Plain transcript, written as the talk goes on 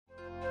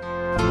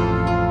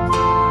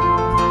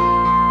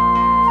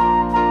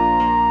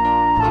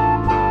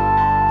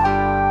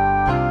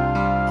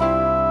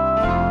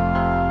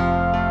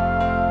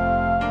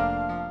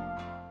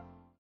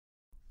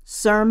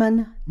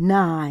Sermon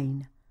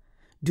 9.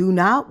 Do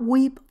not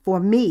weep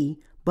for me,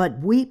 but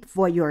weep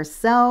for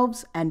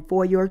yourselves and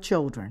for your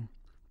children.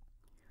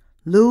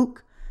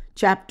 Luke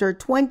chapter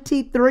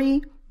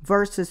 23,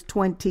 verses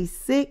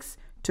 26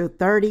 to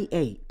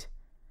 38.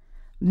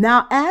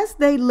 Now as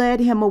they led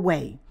him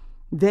away,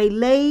 they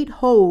laid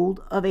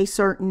hold of a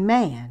certain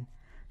man,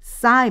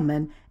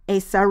 Simon a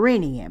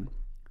Cyrenian,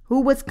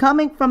 who was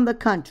coming from the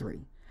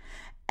country.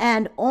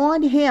 And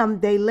on him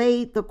they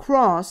laid the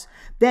cross,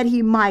 that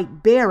he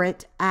might bear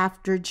it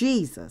after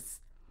Jesus.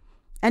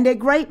 And a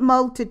great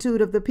multitude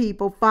of the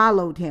people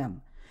followed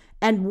him,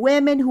 and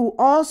women who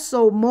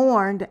also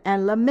mourned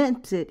and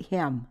lamented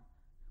him.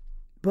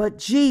 But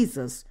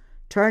Jesus,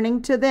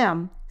 turning to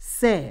them,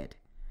 said,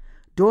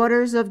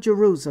 Daughters of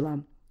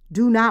Jerusalem,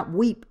 do not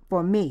weep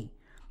for me,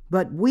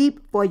 but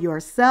weep for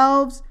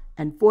yourselves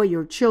and for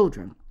your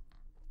children.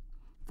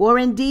 For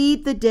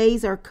indeed the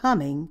days are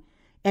coming,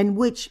 in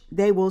which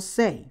they will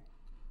say,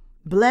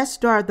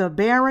 Blessed are the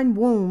barren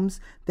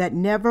wombs that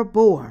never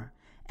bore,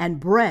 and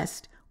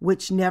breast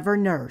which never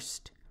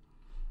nursed.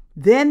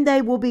 Then they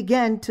will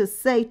begin to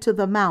say to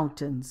the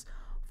mountains,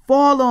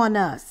 Fall on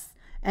us,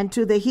 and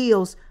to the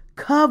hills,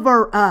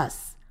 Cover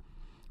us.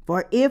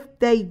 For if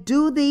they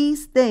do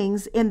these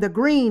things in the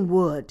green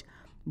wood,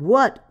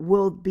 what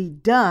will be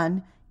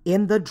done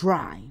in the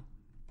dry?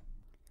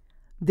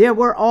 There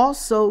were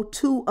also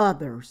 2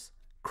 others,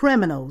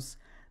 criminals,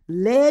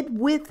 led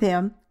with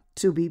him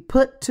to be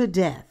put to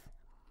death.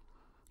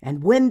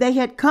 And when they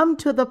had come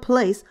to the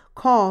place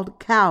called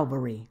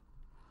Calvary,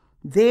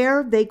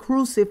 there they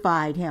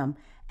crucified him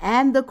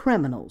and the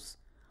criminals,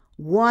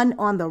 one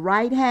on the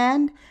right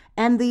hand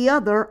and the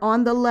other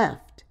on the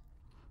left.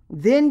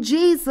 Then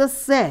Jesus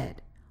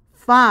said,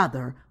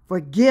 Father,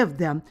 forgive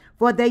them,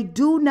 for they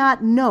do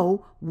not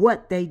know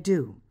what they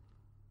do.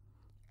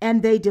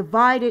 And they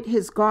divided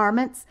his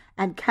garments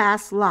and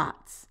cast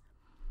lots.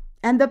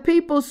 And the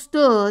people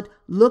stood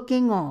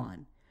looking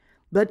on.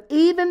 But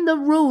even the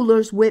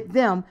rulers with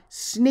them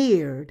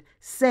sneered,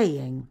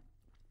 saying,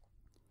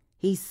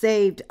 He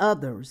saved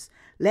others.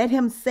 Let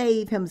him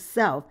save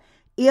himself,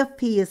 if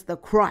he is the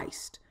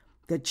Christ,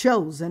 the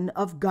chosen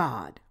of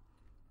God.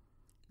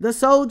 The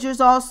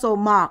soldiers also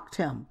mocked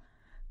him,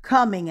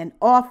 coming and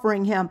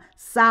offering him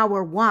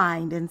sour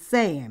wine and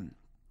saying,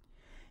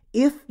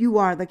 If you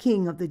are the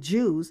King of the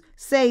Jews,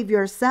 save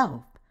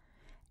yourself.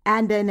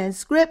 And an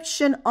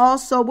inscription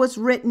also was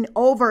written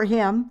over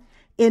him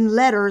in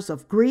letters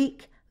of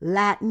Greek,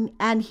 Latin,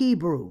 and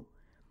Hebrew.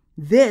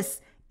 This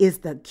is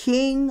the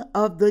King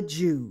of the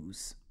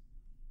Jews.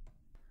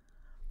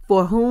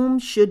 For whom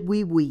should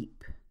we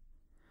weep?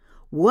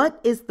 What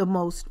is the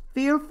most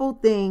fearful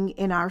thing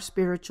in our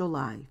spiritual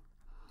life?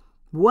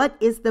 What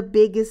is the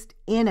biggest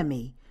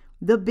enemy,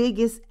 the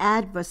biggest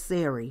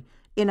adversary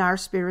in our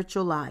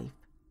spiritual life?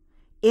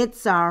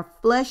 It's our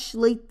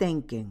fleshly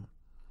thinking.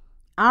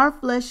 Our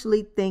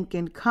fleshly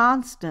thinking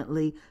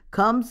constantly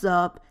comes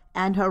up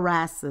and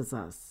harasses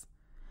us.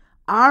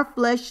 Our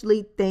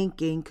fleshly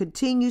thinking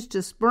continues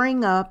to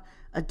spring up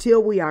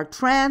until we are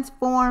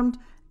transformed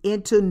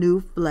into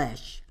new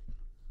flesh.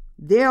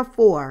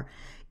 Therefore,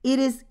 it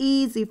is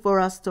easy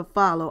for us to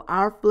follow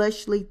our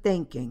fleshly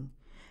thinking,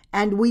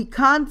 and we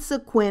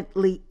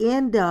consequently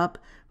end up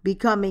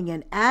becoming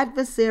an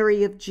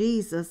adversary of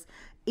Jesus,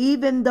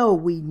 even though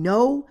we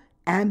know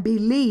and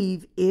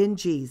believe in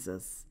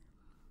Jesus.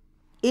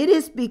 It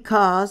is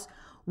because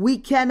we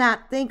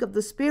cannot think of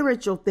the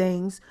spiritual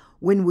things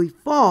when we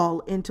fall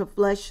into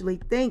fleshly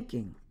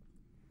thinking.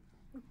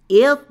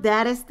 If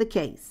that is the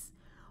case,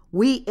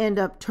 we end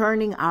up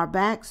turning our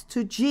backs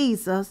to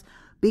Jesus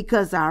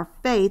because our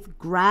faith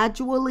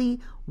gradually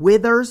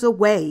withers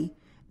away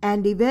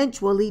and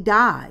eventually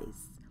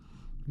dies.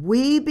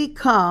 We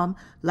become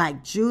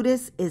like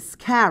Judas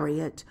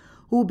Iscariot,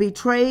 who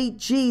betrayed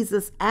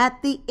Jesus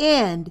at the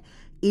end,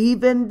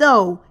 even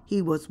though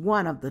he was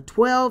one of the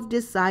 12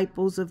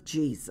 disciples of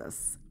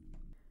Jesus.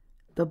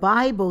 The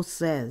Bible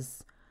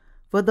says,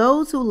 For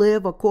those who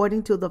live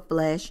according to the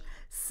flesh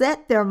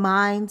set their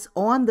minds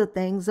on the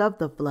things of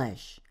the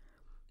flesh,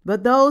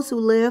 but those who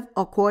live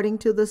according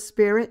to the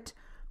Spirit,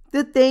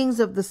 the things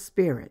of the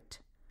Spirit.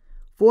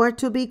 For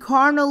to be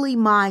carnally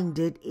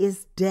minded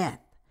is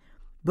death,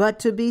 but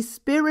to be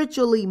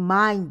spiritually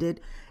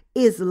minded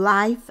is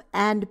life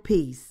and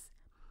peace.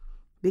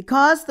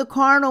 Because the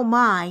carnal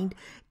mind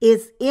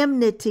is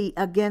enmity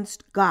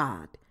against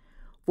God,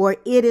 for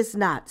it is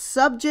not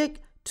subject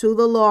to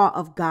the law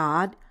of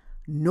God,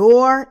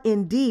 nor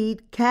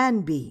indeed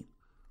can be.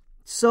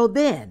 So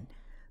then,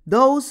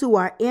 those who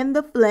are in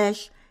the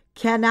flesh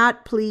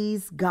cannot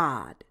please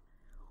God.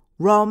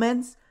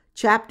 Romans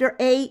chapter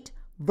 8,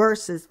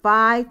 verses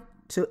 5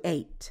 to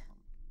 8.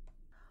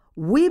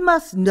 We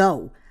must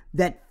know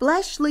that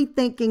fleshly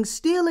thinking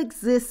still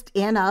exists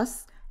in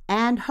us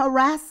and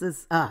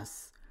harasses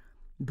us.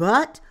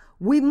 But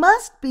we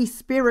must be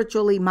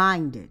spiritually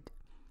minded.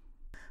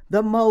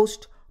 The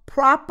most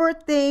proper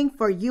thing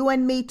for you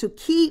and me to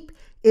keep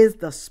is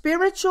the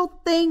spiritual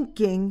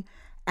thinking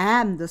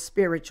and the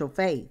spiritual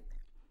faith.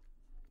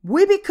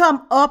 We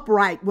become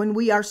upright when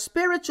we are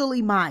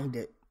spiritually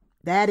minded.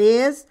 That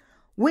is,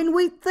 when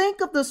we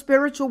think of the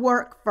spiritual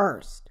work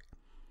first.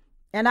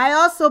 And I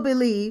also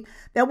believe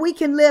that we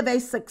can live a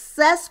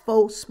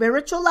successful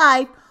spiritual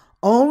life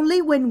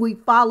only when we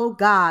follow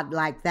God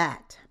like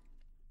that.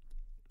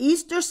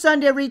 Easter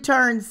Sunday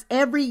returns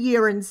every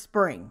year in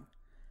spring.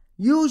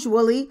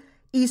 Usually,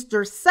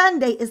 Easter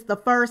Sunday is the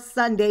first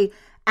Sunday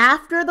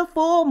after the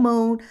full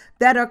moon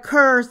that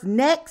occurs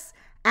next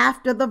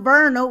after the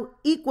vernal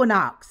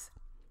equinox.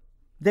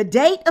 The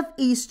date of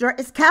Easter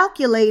is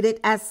calculated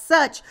as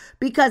such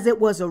because it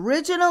was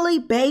originally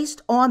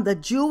based on the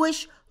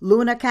Jewish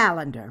lunar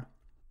calendar.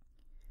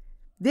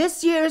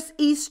 This year's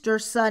Easter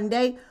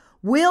Sunday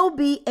will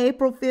be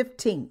April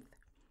 15th.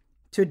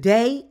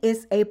 Today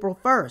is April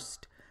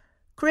 1st.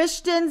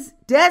 Christians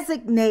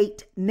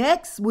designate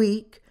next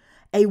week,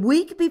 a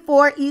week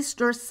before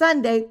Easter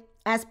Sunday,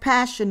 as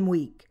Passion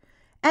Week,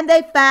 and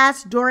they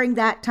fast during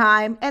that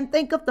time and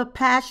think of the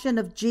passion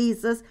of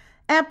Jesus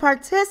and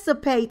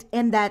participate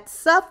in that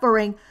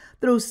suffering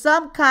through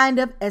some kind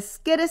of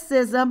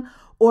asceticism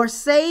or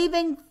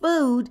saving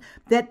food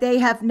that they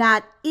have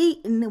not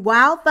eaten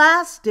while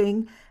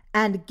fasting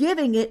and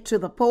giving it to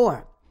the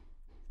poor.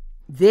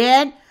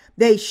 Then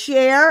they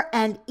share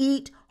and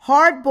eat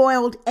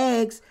hard-boiled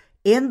eggs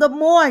in the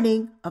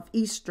morning of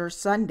Easter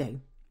Sunday.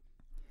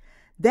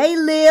 They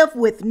live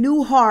with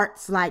new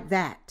hearts like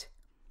that.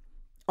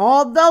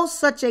 Although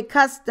such a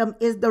custom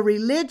is the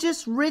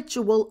religious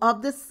ritual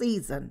of the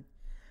season,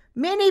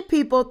 many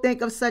people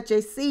think of such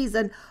a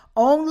season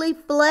only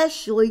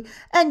fleshly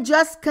and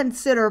just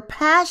consider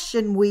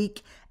Passion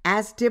Week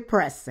as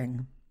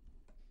depressing.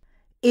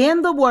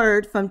 In the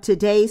word from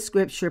today's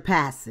scripture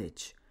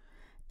passage,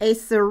 a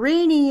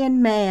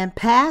Cyrenian man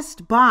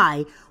passed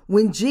by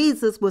when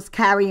Jesus was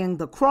carrying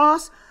the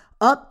cross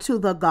up to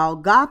the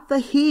Golgotha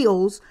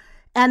hills,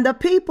 and the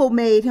people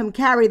made him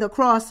carry the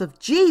cross of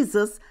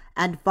Jesus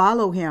and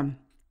follow him.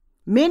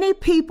 Many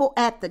people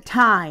at the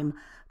time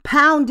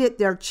pounded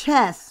their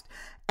chest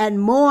and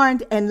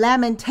mourned in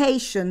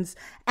lamentations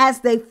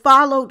as they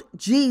followed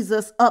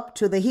Jesus up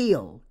to the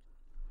hill.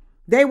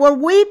 They were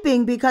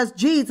weeping because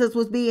Jesus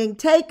was being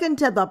taken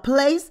to the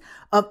place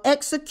of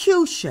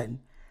execution,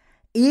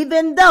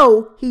 even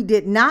though he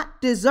did not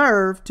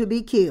deserve to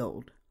be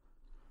killed.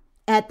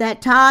 At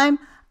that time,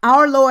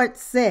 our Lord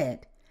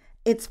said,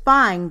 "It's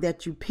fine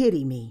that you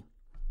pity me,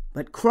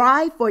 but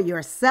cry for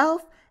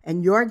yourself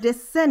and your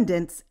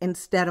descendants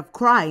instead of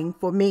crying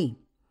for me."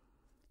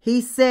 He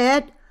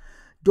said,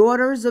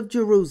 "Daughters of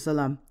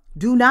Jerusalem,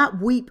 do not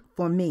weep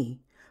for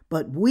me,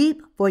 but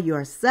weep for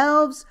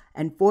yourselves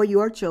and for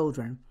your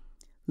children."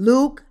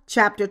 Luke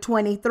chapter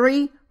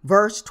 23,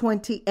 verse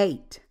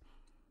 28.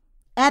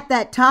 At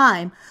that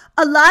time,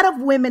 a lot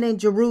of women in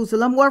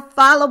Jerusalem were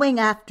following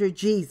after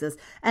Jesus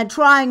and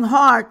trying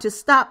hard to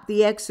stop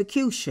the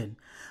execution.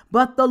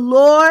 But the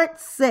Lord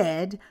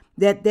said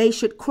that they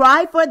should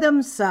cry for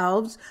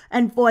themselves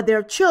and for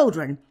their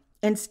children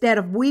instead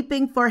of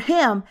weeping for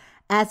him,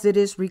 as it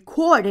is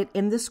recorded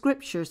in the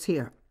scriptures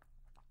here.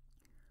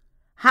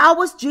 How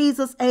was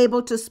Jesus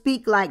able to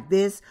speak like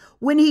this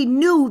when he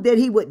knew that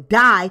he would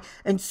die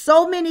and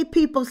so many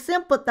people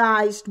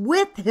sympathized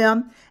with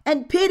him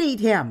and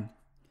pitied him?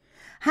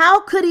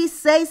 How could he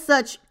say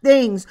such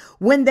things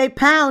when they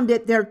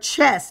pounded their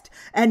chest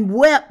and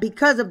wept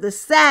because of the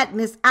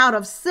sadness out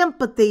of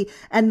sympathy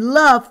and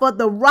love for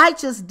the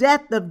righteous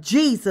death of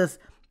Jesus?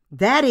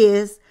 That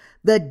is,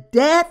 the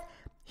death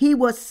he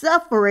was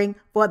suffering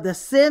for the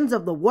sins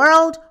of the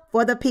world,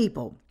 for the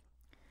people.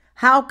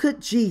 How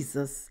could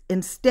Jesus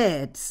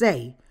instead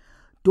say,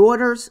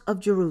 "Daughters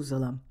of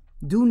Jerusalem,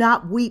 do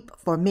not weep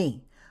for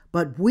me,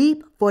 but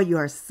weep for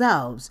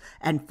yourselves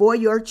and for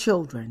your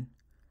children,"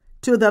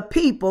 to the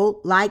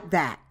people like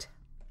that?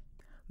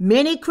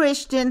 Many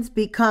Christians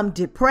become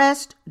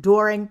depressed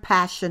during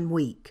Passion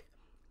Week.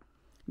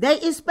 They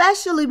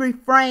especially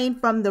refrain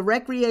from the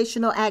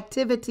recreational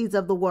activities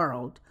of the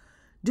world,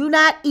 do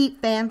not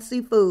eat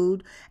fancy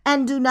food,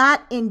 and do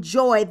not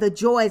enjoy the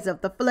joys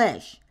of the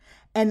flesh,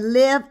 and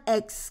live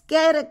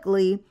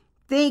ascetically,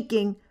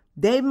 thinking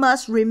they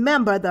must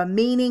remember the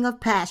meaning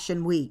of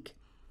Passion Week.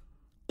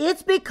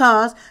 It's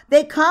because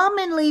they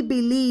commonly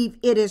believe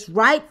it is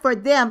right for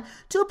them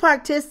to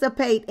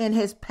participate in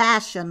his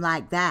passion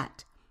like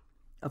that.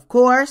 Of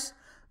course,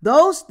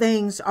 those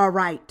things are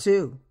right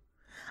too.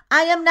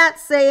 I am not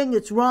saying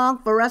it's wrong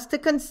for us to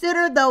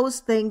consider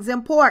those things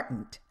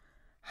important.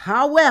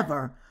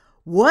 However,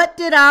 what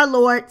did our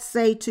Lord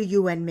say to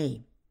you and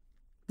me?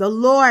 The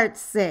Lord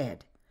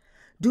said,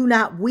 "Do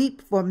not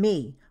weep for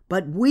me,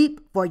 but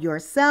weep for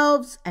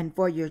yourselves and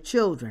for your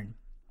children."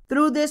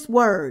 Through this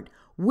word,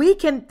 we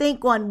can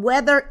think on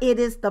whether it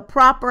is the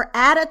proper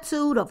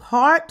attitude of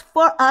heart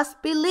for us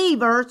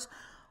believers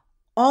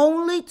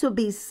only to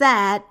be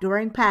sad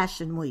during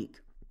Passion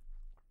Week.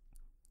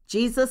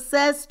 Jesus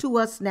says to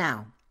us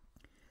now,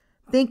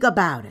 think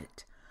about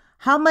it.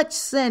 How much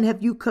sin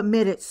have you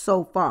committed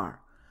so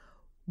far?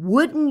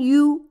 Wouldn't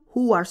you,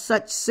 who are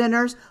such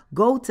sinners,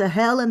 go to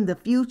hell in the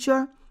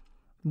future?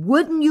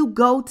 Wouldn't you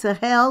go to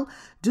hell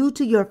due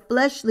to your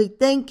fleshly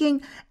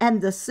thinking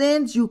and the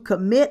sins you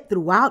commit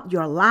throughout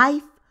your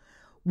life?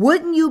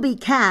 Wouldn't you be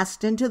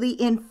cast into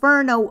the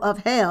inferno of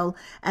hell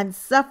and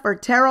suffer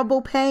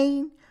terrible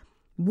pain?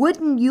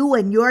 Wouldn't you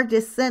and your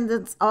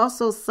descendants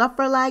also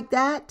suffer like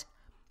that?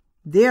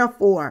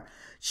 Therefore,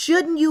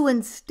 shouldn't you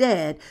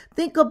instead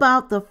think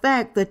about the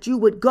fact that you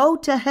would go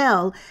to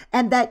hell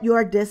and that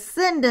your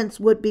descendants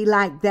would be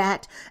like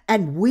that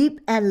and weep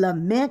and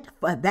lament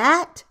for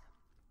that?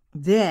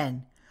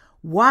 Then,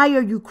 why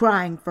are you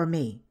crying for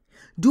me?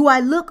 Do I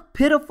look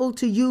pitiful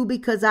to you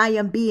because I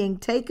am being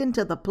taken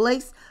to the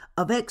place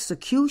of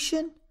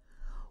execution?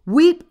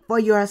 Weep for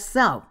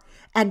yourself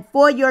and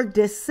for your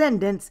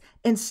descendants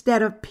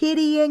instead of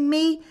pitying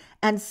me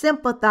and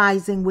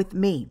sympathizing with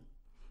me.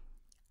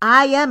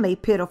 I am a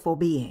pitiful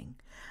being.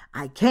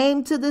 I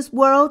came to this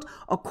world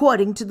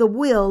according to the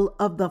will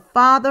of the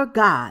Father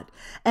God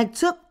and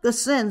took the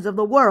sins of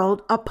the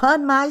world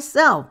upon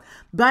myself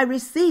by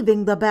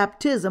receiving the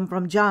baptism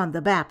from John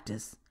the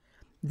Baptist.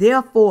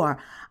 Therefore,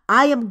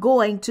 I am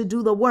going to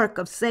do the work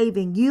of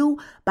saving you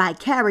by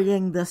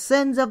carrying the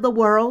sins of the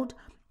world,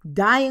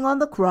 dying on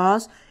the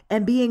cross,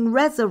 and being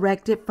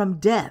resurrected from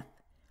death.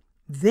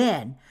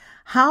 Then,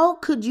 how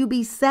could you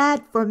be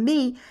sad for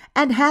me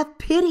and have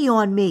pity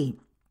on me?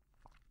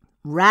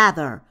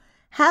 Rather,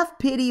 have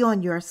pity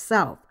on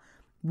yourself.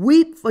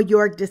 Weep for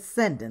your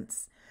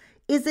descendants.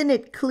 Isn't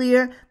it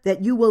clear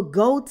that you will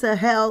go to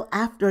hell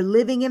after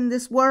living in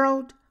this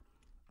world?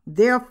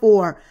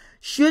 Therefore,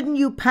 shouldn't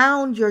you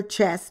pound your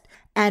chest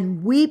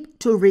and weep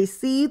to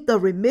receive the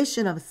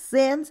remission of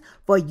sins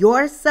for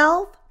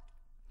yourself?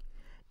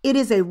 It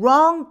is a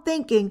wrong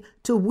thinking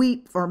to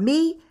weep for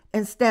me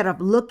instead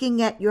of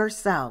looking at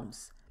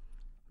yourselves.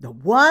 The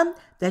one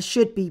that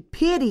should be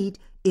pitied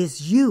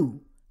is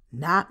you,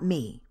 not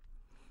me.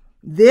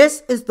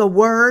 This is the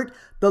word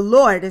the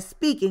Lord is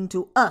speaking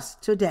to us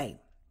today.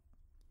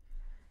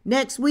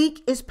 Next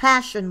week is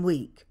Passion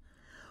Week.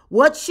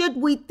 What should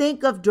we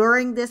think of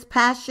during this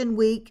Passion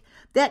Week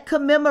that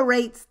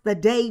commemorates the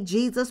day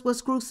Jesus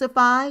was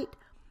crucified?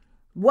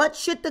 What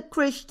should the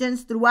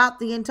Christians throughout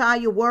the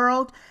entire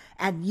world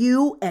and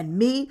you and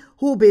me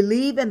who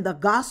believe in the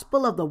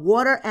gospel of the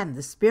water and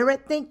the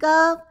Spirit think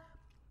of?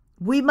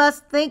 We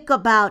must think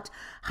about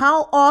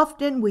how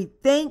often we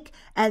think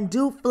and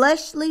do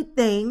fleshly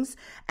things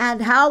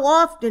and how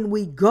often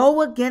we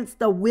go against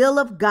the will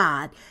of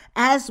God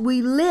as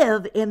we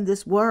live in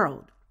this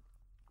world.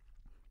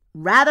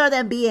 Rather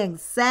than being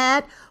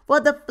sad for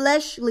the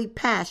fleshly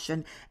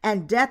passion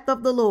and death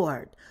of the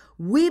Lord,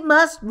 we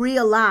must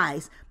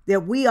realize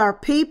that we are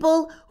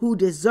people who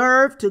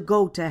deserve to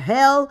go to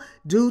hell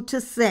due to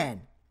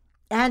sin,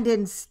 and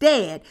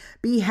instead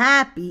be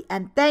happy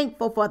and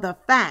thankful for the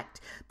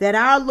fact that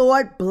our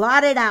Lord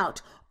blotted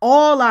out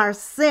all our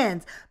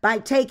sins by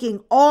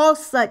taking all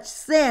such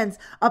sins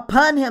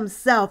upon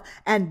himself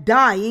and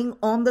dying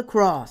on the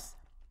cross.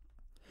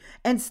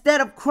 Instead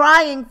of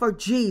crying for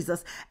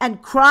Jesus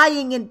and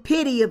crying in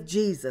pity of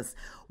Jesus,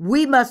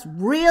 we must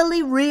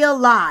really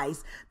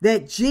realize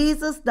that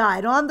Jesus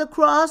died on the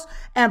cross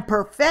and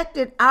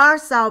perfected our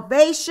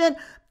salvation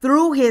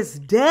through his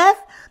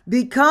death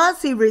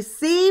because he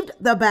received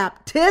the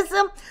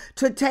baptism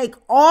to take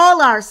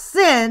all our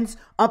sins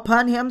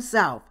upon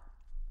himself.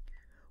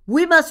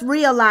 We must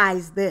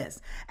realize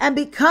this and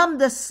become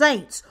the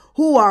saints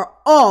who are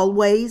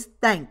always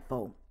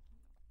thankful.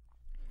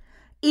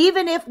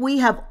 Even if we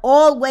have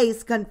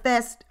always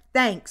confessed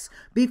thanks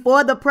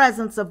before the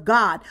presence of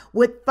God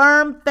with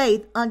firm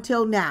faith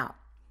until now,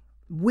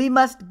 we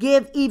must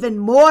give even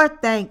more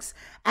thanks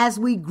as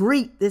we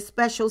greet this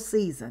special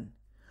season.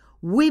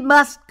 We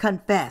must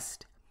confess,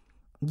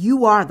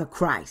 you are the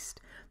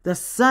Christ, the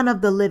Son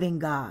of the living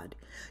God.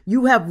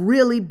 You have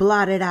really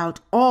blotted out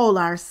all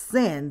our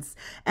sins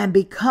and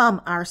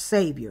become our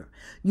Savior.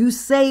 You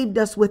saved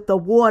us with the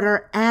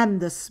water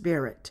and the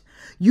Spirit.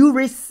 You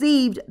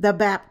received the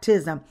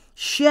baptism,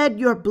 shed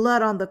your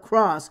blood on the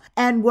cross,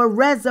 and were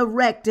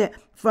resurrected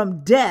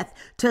from death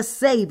to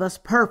save us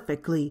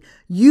perfectly.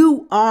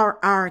 You are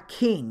our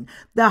King,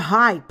 the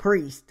high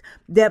priest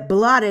that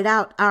blotted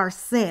out our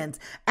sins,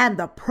 and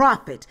the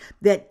prophet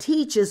that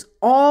teaches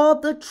all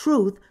the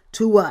truth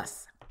to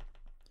us.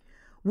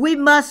 We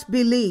must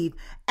believe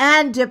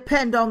and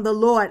depend on the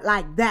Lord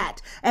like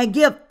that and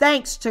give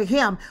thanks to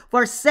him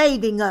for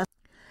saving us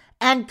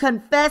and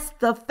confess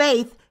the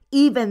faith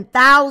even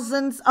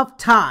thousands of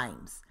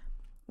times.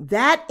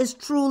 That is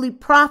truly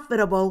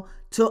profitable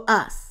to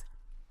us.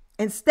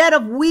 Instead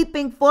of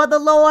weeping for the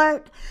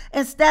Lord,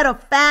 instead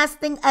of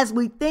fasting as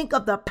we think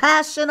of the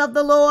passion of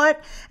the Lord,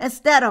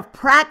 instead of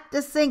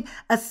practicing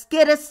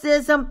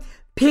asceticism,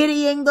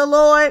 pitying the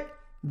Lord,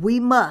 we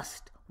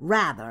must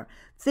rather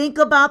think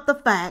about the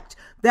fact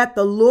that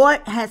the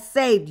Lord has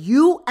saved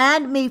you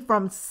and me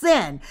from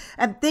sin,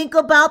 and think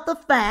about the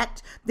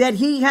fact that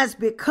he has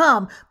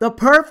become the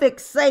perfect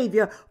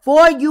Savior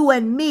for you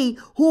and me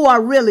who are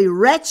really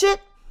wretched,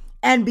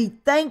 and be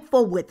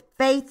thankful with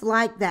faith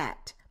like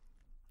that.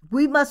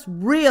 We must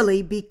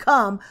really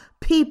become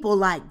people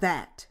like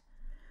that.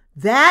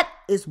 That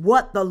is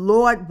what the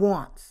Lord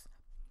wants.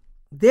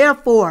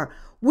 Therefore,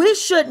 we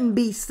shouldn't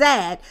be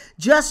sad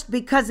just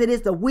because it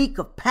is the week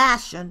of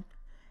passion,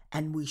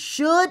 and we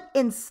should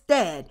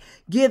instead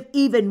give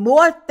even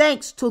more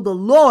thanks to the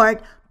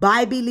Lord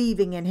by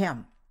believing in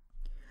him.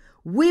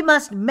 We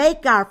must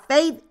make our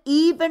faith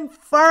even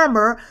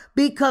firmer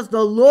because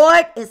the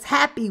Lord is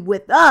happy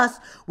with us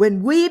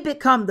when we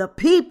become the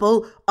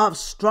people of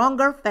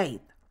stronger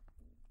faith.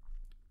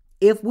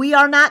 If we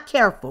are not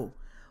careful,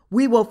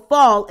 we will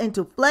fall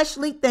into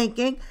fleshly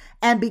thinking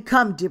and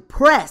become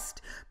depressed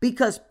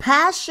because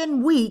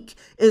Passion Week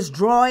is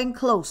drawing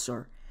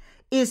closer,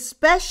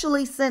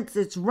 especially since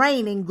it's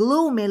raining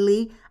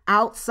gloomily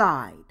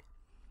outside.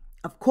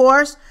 Of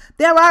course,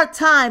 there are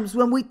times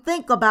when we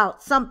think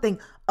about something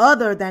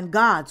other than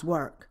God's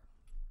work.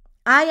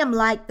 I am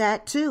like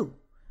that too.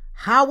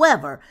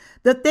 However,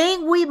 the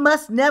thing we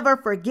must never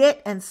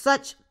forget in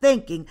such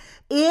thinking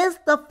is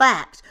the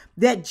fact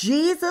that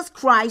Jesus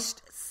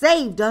Christ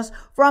saved us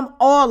from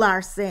all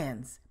our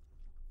sins.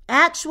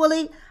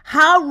 Actually,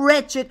 how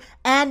wretched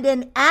and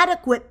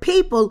inadequate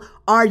people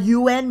are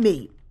you and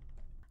me.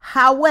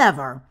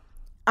 However,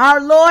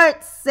 our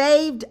Lord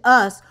saved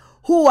us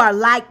who are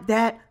like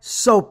that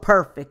so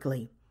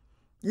perfectly.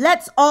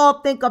 Let's all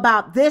think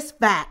about this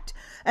fact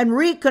and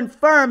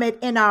reconfirm it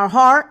in our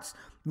hearts,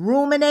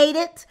 ruminate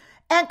it,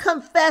 and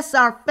confess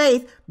our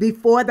faith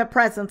before the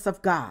presence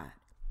of God.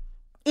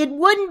 It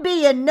wouldn't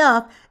be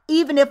enough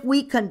even if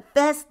we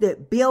confessed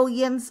it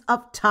billions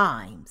of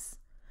times.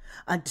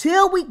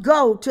 Until we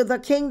go to the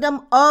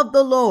kingdom of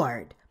the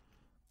Lord,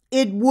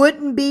 it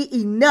wouldn't be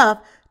enough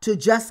to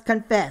just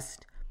confess,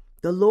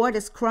 the Lord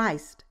is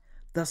Christ,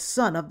 the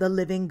Son of the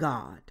living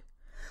God.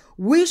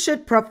 We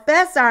should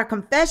profess our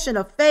confession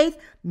of faith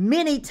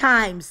many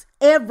times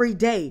every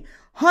day,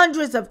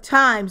 hundreds of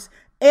times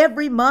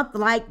every month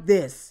like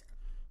this.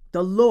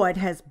 The Lord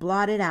has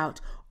blotted out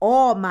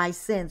all my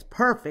sins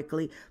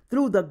perfectly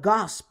through the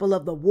gospel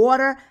of the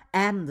water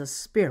and the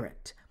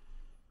Spirit.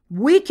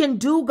 We can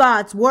do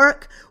God's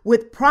work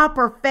with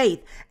proper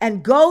faith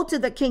and go to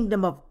the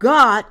kingdom of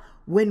God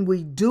when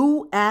we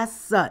do as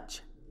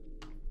such.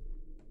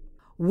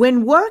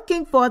 When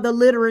working for the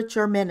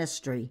literature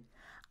ministry,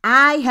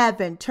 I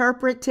have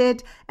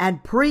interpreted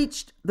and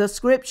preached the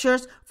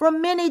scriptures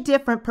from many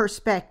different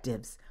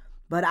perspectives,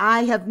 but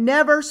I have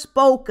never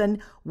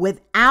spoken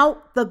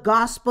without the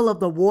gospel of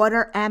the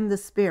water and the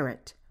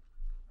Spirit.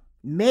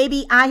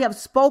 Maybe I have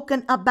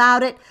spoken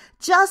about it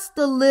just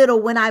a little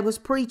when I was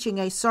preaching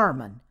a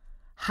sermon.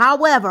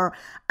 However,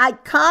 I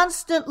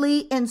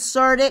constantly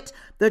inserted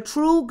the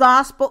true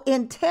gospel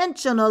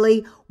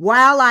intentionally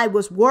while I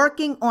was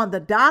working on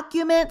the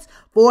documents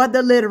for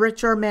the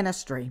literature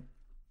ministry.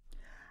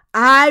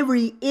 I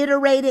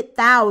reiterated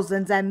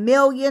thousands and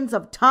millions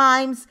of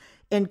times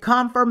in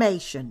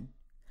confirmation.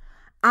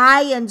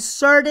 I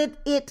inserted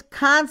it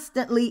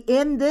constantly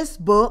in this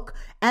book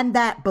and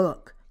that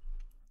book.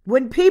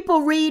 When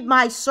people read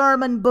my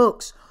sermon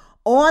books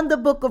on the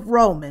book of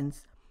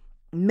Romans,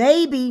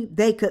 maybe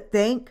they could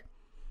think,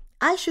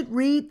 I should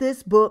read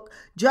this book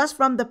just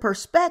from the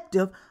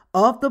perspective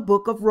of the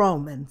book of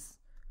Romans.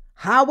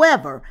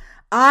 However,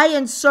 I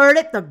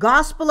inserted the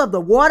gospel of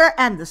the water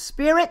and the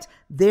Spirit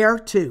there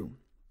too.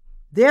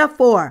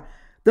 Therefore,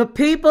 the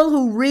people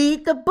who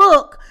read the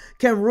book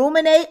can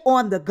ruminate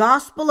on the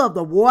gospel of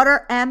the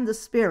water and the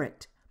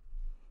Spirit.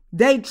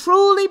 They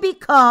truly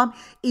become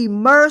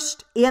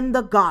immersed in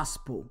the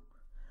gospel.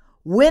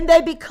 When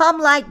they become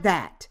like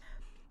that,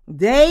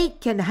 they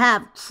can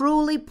have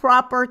truly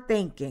proper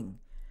thinking.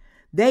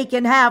 They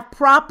can have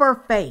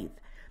proper faith.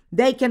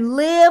 They can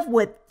live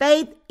with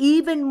faith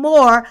even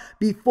more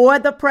before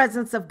the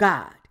presence of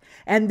God.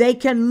 And they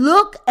can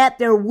look at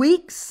their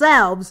weak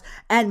selves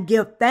and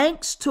give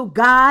thanks to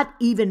God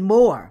even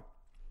more.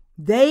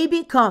 They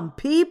become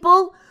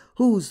people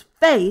whose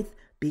faith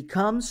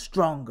becomes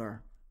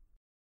stronger.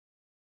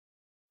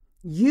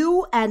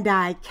 You and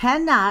I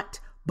cannot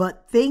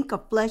but think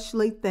of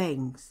fleshly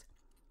things.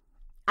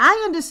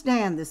 I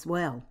understand this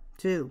well,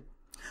 too,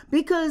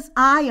 because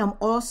I am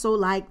also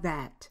like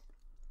that.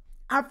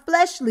 Our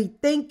fleshly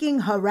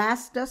thinking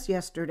harassed us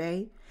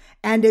yesterday,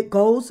 and it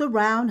goes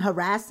around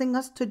harassing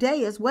us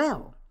today as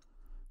well.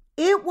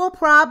 It will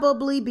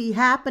probably be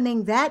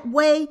happening that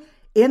way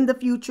in the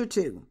future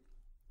too.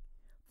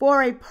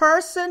 For a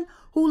person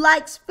who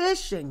likes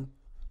fishing,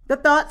 the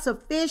thoughts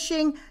of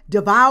fishing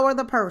devour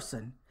the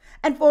person.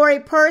 And for a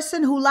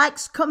person who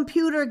likes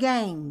computer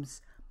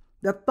games,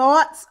 the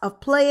thoughts of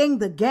playing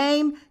the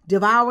game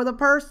devour the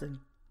person.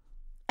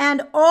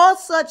 And all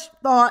such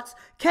thoughts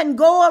can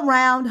go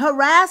around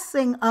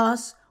harassing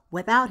us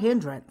without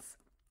hindrance.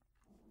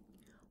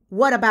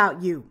 What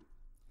about you?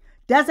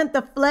 Doesn't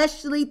the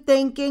fleshly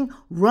thinking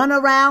run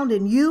around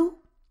in you?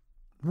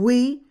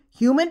 We,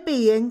 human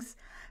beings,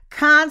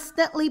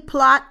 constantly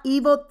plot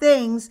evil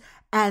things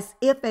as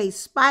if a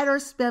spider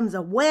spins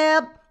a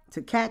web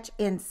to catch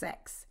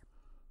insects.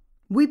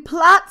 We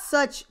plot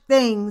such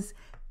things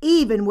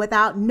even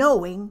without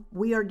knowing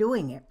we are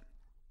doing it.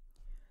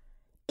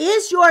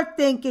 Is your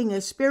thinking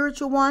a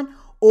spiritual one,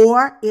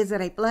 or is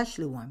it a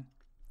fleshly one?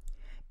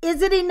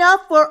 Is it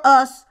enough for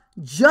us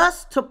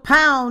just to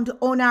pound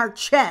on our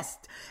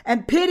chest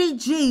and pity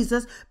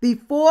Jesus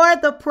before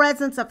the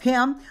presence of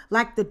him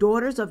like the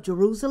daughters of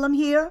Jerusalem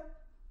here?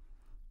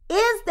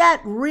 Is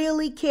that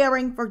really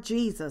caring for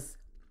Jesus?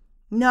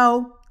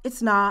 No,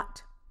 it's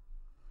not.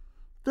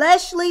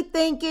 Fleshly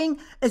thinking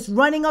is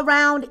running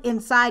around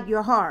inside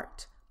your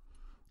heart.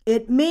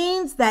 It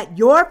means that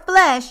your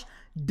flesh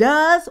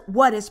does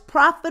what is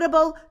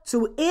profitable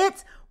to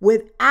it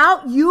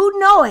without you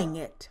knowing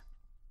it.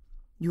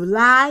 You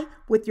lie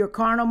with your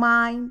carnal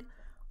mind,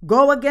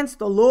 go against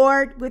the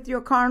Lord with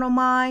your carnal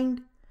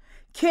mind,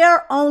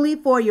 care only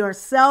for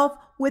yourself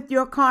with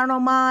your carnal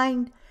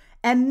mind,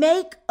 and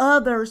make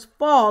others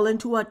fall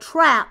into a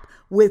trap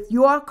with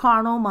your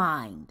carnal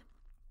mind.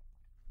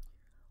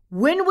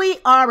 When we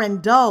are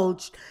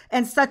indulged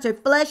in such a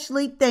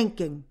fleshly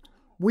thinking,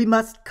 we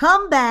must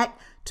come back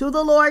to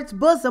the Lord's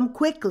bosom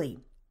quickly.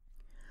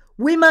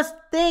 We must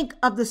think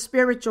of the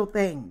spiritual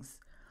things.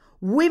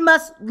 We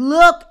must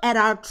look at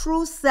our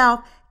true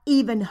self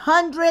even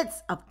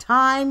hundreds of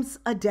times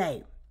a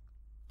day.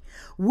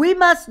 We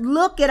must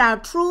look at our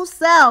true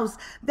selves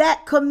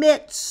that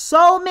commit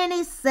so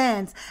many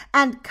sins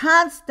and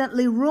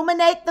constantly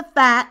ruminate the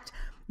fact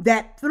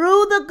that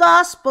through the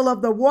gospel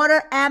of the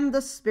water and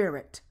the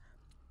Spirit,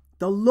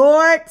 the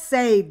Lord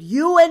saved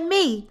you and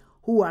me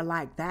who are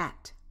like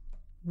that.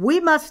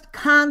 We must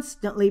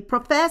constantly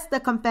profess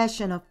the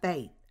confession of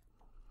faith.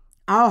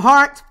 Our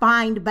hearts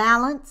find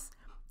balance.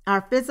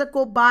 Our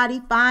physical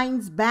body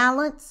finds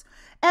balance,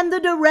 and the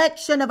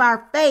direction of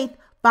our faith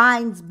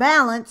finds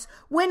balance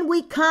when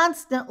we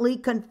constantly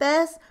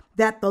confess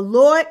that the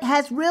Lord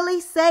has really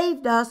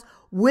saved us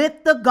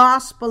with the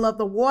gospel of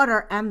the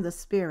water and the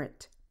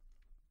Spirit.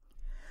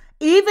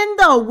 Even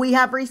though we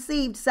have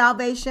received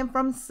salvation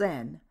from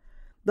sin,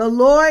 the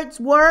Lord's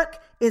work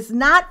is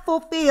not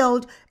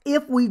fulfilled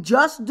if we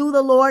just do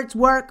the Lord's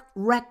work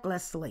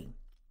recklessly.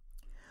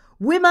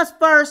 We must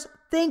first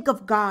think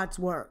of God's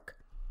work.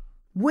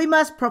 We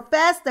must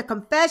profess the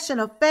confession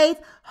of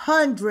faith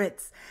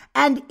hundreds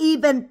and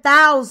even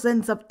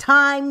thousands of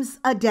times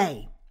a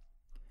day.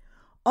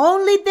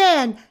 Only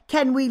then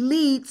can we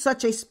lead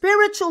such a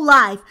spiritual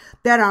life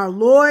that our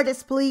Lord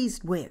is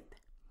pleased with.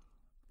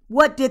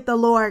 What did the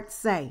Lord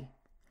say?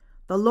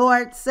 The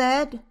Lord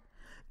said,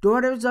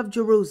 "Daughters of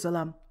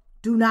Jerusalem,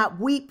 do not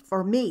weep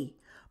for me,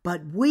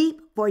 but weep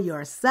for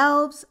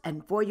yourselves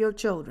and for your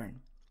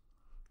children."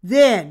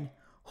 Then,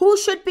 who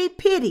should be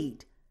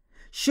pitied?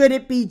 Should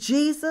it be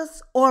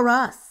Jesus or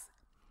us?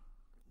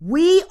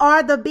 We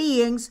are the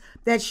beings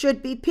that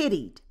should be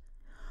pitied.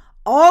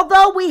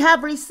 Although we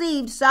have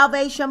received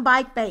salvation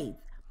by faith,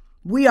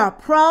 we are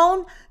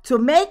prone to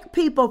make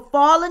people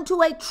fall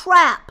into a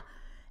trap,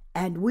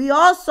 and we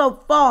also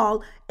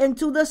fall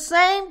into the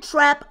same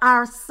trap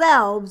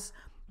ourselves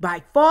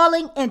by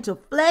falling into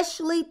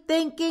fleshly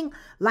thinking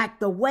like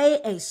the way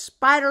a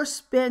spider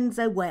spins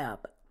a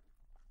web.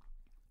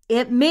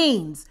 It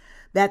means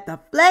that the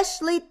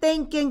fleshly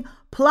thinking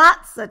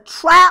plots a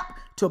trap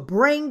to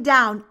bring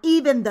down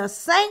even the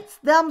saints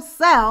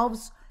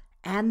themselves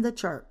and the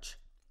church.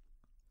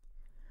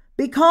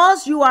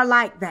 Because you are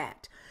like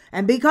that,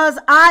 and because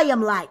I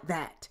am like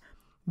that,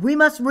 we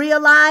must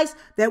realize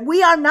that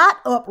we are not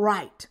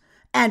upright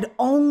and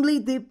only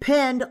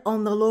depend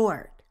on the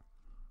Lord.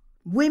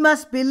 We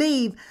must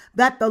believe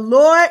that the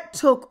Lord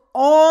took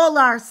all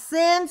our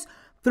sins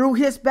through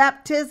his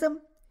baptism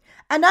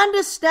and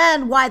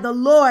understand why the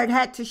Lord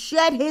had to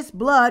shed his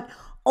blood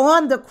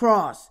on the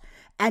cross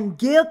and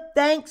give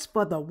thanks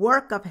for the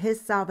work of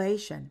his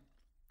salvation.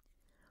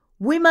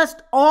 We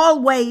must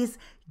always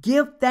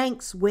give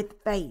thanks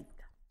with faith.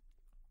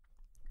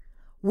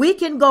 We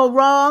can go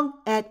wrong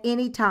at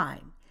any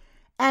time,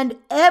 and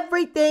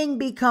everything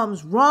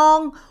becomes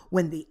wrong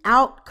when the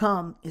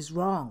outcome is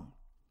wrong.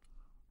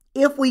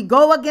 If we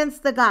go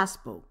against the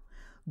gospel,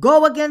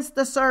 go against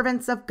the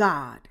servants of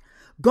God,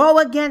 go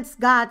against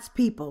God's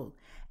people,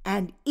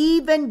 and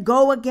even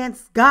go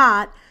against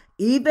God,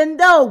 even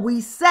though we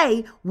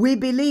say we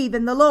believe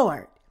in the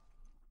Lord,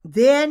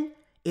 then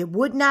it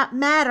would not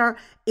matter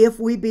if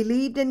we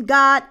believed in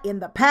God in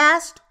the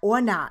past or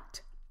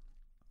not.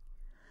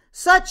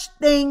 Such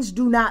things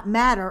do not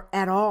matter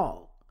at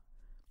all.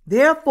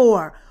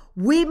 Therefore,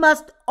 we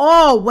must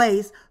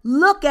always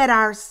look at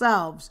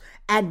ourselves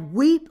and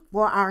weep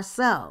for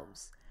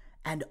ourselves,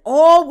 and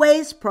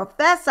always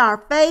profess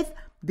our faith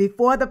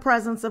before the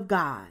presence of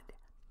God.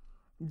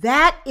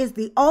 That is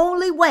the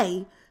only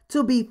way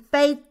to be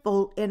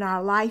faithful in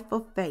our life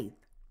of faith.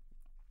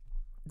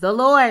 The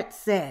Lord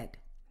said,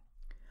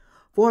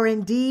 "For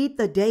indeed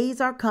the days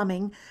are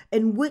coming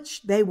in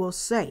which they will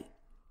say,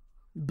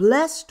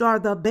 'Blessed are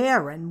the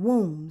barren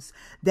wombs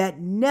that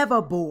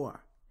never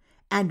bore,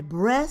 and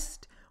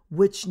breast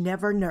which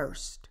never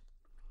nursed.'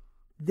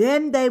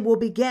 Then they will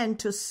begin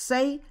to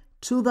say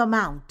to the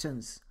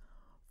mountains,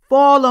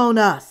 'Fall on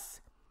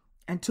us,'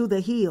 and to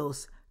the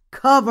hills,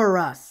 'Cover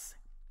us.'"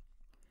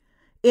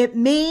 It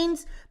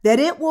means that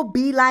it will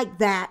be like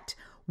that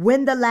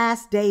when the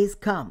last days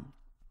come.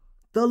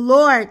 The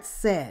Lord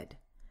said,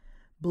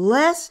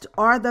 "Blessed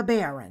are the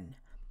barren,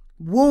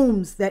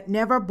 wombs that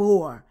never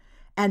bore,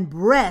 and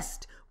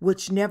breast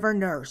which never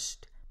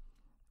nursed."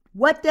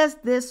 What does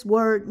this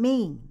word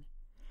mean?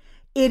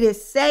 It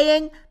is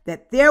saying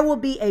that there will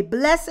be a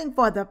blessing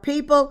for the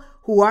people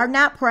who are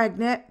not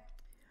pregnant,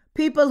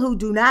 people who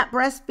do not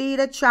breastfeed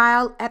a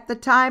child at the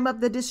time of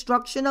the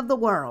destruction of the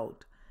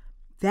world.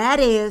 That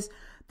is,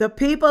 the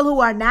people who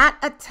are not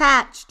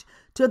attached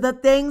to the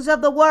things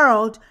of the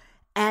world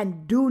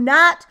and do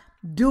not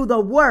do the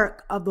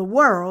work of the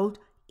world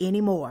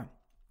anymore.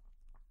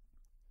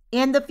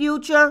 In the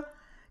future,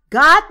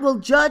 God will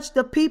judge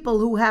the people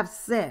who have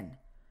sinned,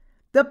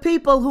 the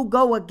people who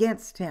go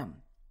against him.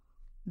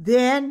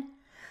 Then,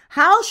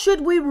 how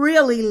should we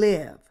really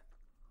live?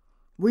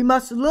 We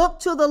must look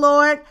to the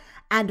Lord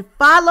and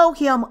follow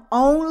him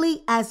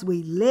only as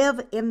we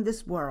live in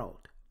this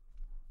world.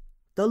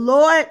 The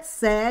Lord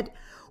said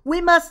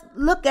we must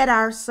look at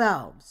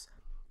ourselves,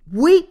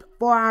 weep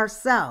for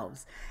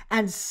ourselves,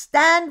 and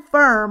stand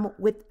firm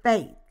with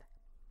faith.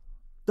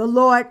 The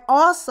Lord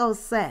also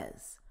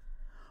says,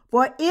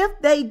 "For if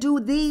they do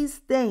these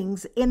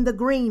things in the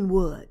green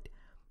wood,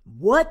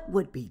 what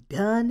would be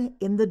done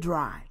in the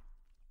dry?"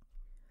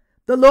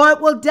 The Lord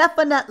will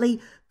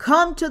definitely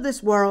come to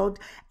this world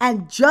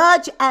and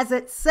judge as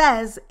it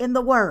says in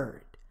the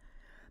word.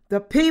 The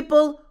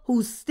people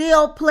who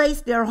still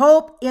place their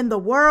hope in the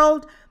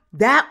world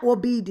that will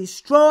be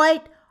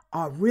destroyed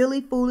are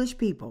really foolish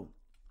people.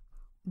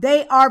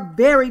 They are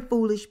very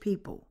foolish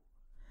people.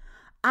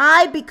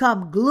 I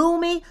become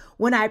gloomy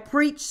when I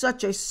preach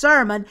such a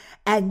sermon,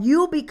 and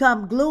you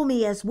become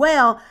gloomy as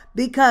well,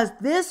 because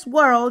this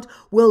world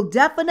will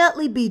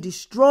definitely be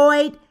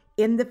destroyed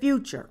in the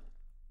future.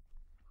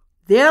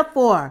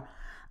 Therefore,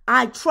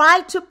 I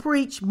try to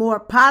preach more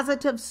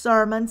positive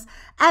sermons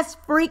as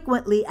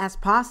frequently as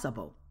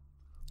possible.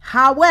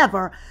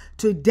 However,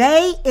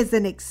 today is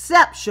an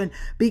exception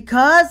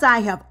because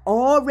I have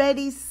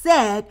already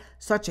said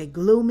such a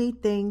gloomy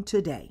thing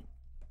today.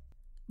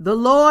 The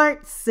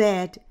Lord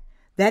said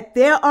that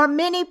there are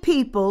many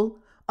people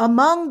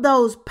among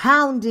those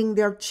pounding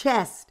their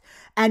chest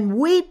and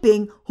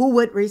weeping who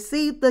would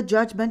receive the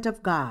judgment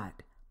of God.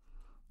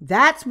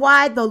 That's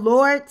why the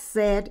Lord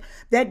said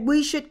that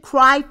we should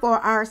cry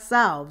for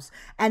ourselves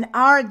and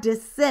our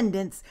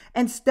descendants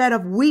instead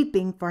of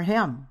weeping for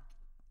him.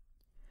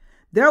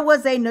 There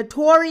was a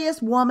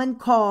notorious woman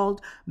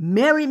called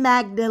Mary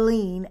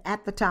Magdalene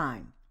at the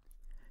time.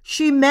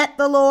 She met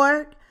the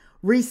Lord,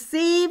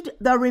 received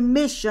the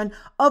remission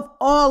of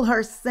all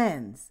her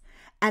sins,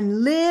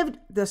 and lived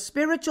the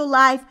spiritual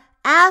life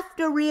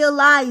after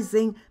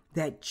realizing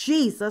that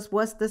Jesus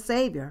was the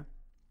Savior.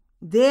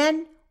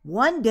 Then,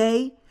 one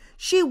day,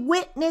 she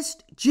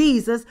witnessed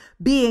Jesus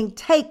being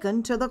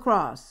taken to the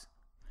cross.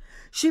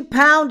 She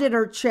pounded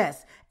her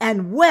chest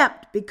and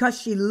wept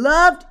because she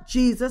loved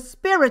Jesus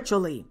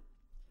spiritually.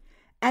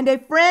 And a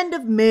friend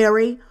of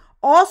Mary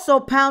also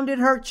pounded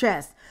her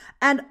chest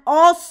and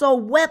also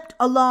wept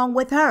along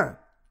with her.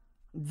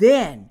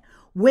 Then,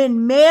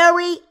 when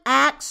Mary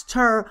asked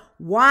her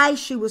why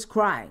she was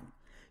crying,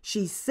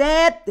 she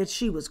said that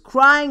she was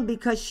crying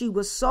because she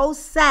was so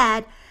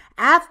sad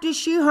after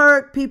she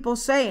heard people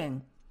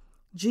saying,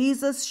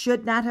 Jesus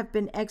should not have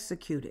been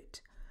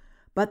executed.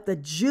 But the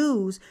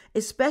Jews,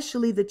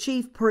 especially the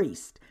chief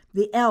priests,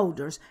 the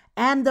elders,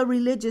 and the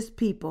religious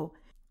people,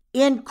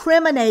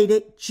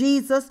 incriminated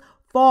Jesus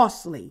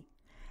falsely.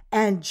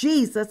 And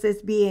Jesus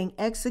is being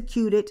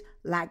executed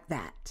like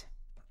that.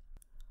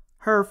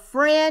 Her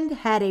friend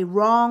had a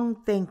wrong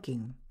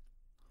thinking.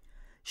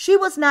 She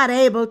was not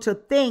able to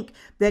think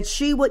that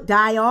she would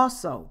die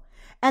also,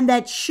 and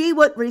that she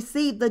would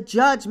receive the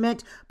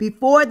judgment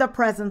before the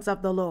presence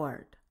of the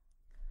Lord.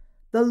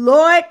 The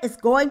Lord is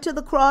going to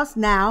the cross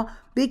now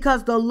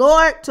because the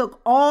Lord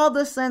took all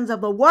the sins of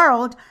the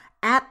world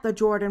at the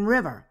Jordan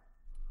River.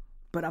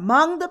 But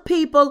among the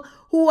people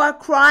who are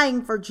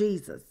crying for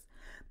Jesus,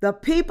 the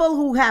people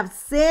who have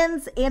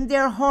sins in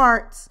their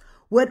hearts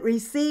would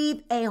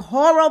receive a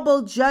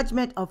horrible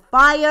judgment of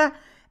fire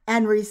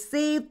and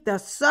receive the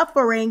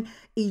suffering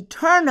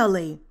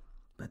eternally.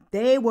 But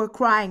they were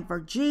crying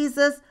for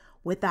Jesus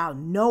without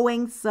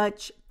knowing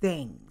such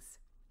things.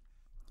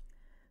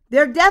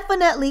 There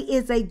definitely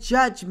is a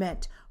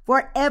judgment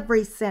for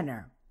every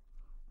sinner.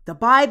 The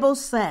Bible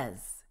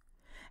says,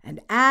 "And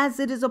as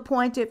it is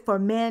appointed for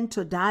men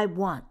to die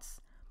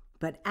once,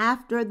 but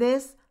after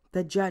this,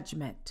 the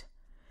judgment."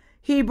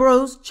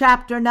 Hebrews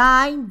chapter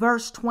 9,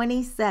 verse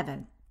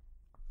 27.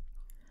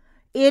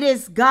 It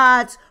is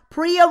God's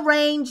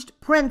prearranged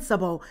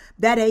principle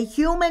that a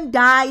human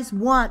dies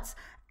once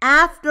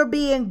after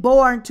being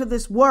born to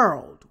this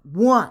world,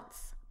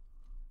 once.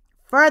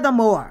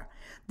 Furthermore,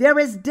 there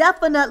is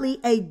definitely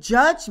a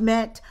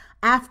judgment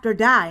after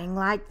dying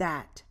like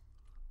that.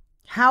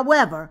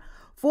 However,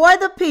 for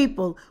the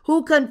people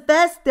who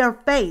confess their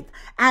faith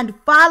and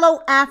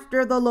follow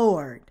after the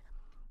Lord,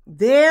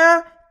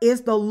 there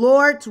is the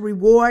Lord's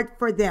reward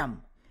for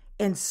them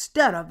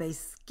instead of a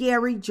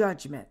scary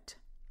judgment.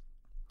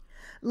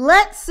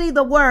 Let's see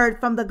the word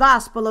from the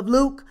Gospel of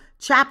Luke,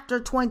 chapter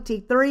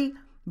 23,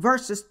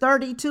 verses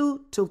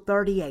 32 to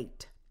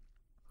 38.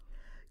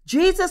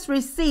 Jesus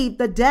received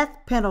the death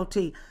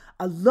penalty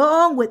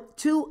along with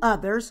two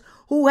others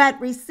who had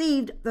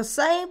received the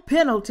same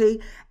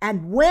penalty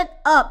and went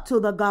up to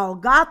the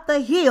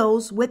Golgotha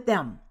hills with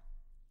them.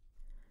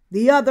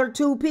 The other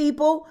two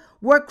people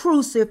were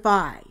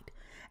crucified,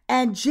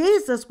 and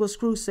Jesus was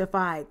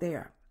crucified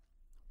there.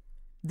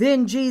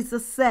 Then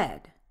Jesus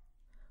said,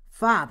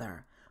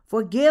 "Father,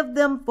 forgive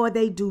them, for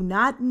they do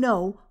not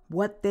know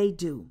what they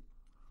do."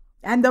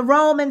 And the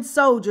Roman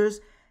soldiers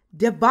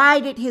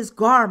divided his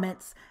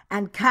garments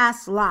and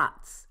cast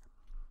lots.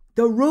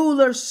 The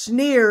rulers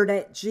sneered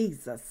at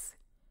Jesus.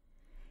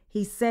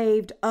 "He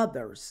saved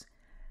others.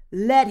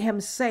 Let him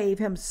save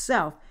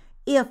himself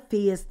if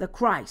he is the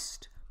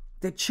Christ,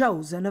 the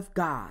chosen of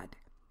God,"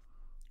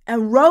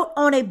 and wrote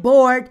on a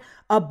board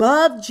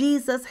above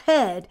Jesus'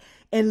 head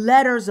in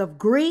letters of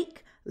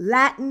Greek,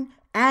 Latin,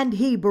 and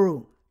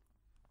Hebrew,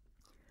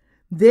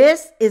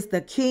 "This is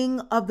the King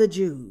of the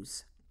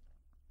Jews."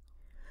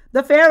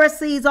 The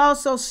Pharisees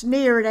also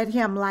sneered at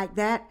him like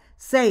that,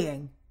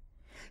 saying,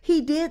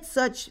 "He did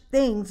such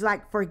things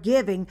like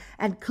forgiving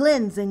and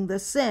cleansing the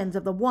sins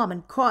of the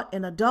woman caught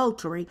in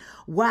adultery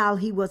while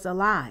he was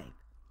alive.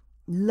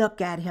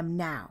 Look at him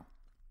now."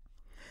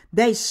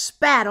 They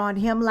spat on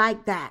him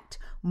like that,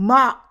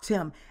 mocked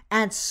him,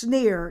 and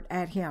sneered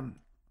at him.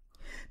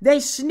 They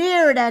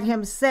sneered at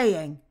him,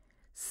 saying,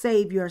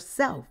 "Save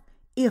yourself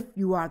if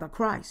you are the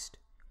Christ.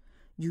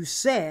 You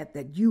said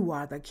that you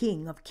are the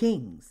King of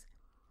Kings.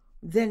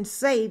 Then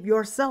save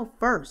yourself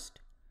first.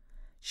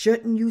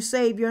 Shouldn't you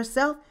save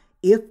yourself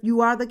if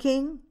you are the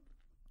king?"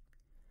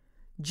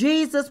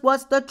 Jesus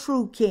was the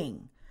true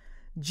king.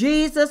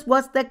 Jesus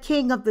was the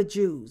King of the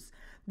Jews,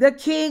 the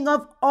King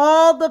of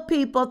all the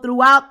people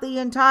throughout the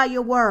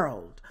entire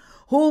world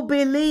who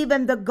believe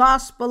in the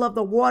gospel of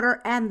the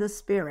water and the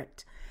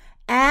Spirit,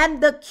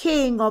 and the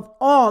King of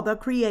all the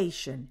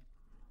creation.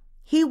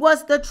 He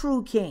was the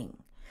true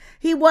king.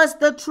 He was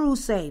the true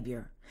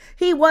Savior.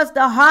 He was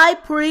the high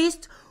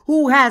priest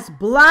who has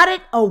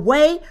blotted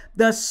away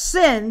the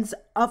sins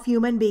of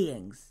human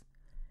beings.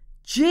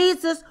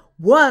 Jesus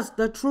was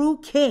the true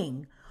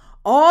king,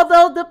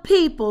 although the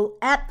people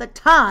at the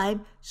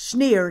time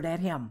sneered at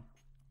him.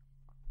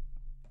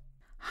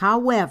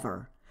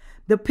 However,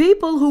 the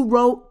people who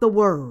wrote the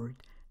word,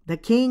 the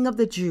King of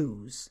the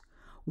Jews,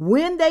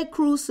 when they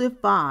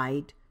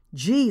crucified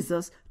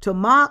Jesus to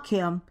mock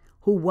him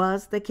who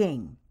was the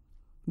king,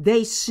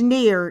 they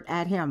sneered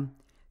at him,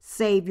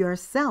 "Save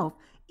yourself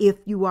if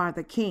you are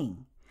the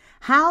king.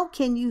 How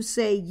can you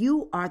say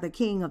you are the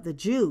King of the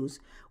Jews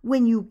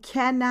when you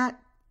cannot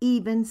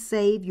even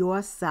save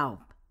yourself?"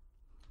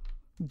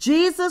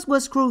 Jesus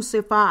was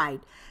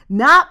crucified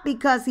not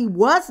because he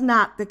was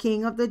not the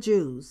King of the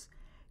Jews.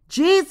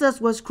 Jesus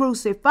was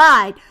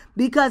crucified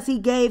because he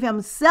gave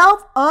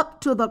himself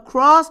up to the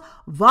cross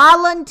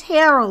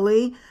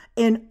voluntarily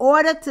in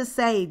order to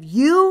save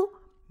you,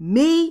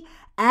 me,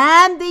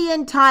 and the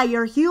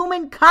entire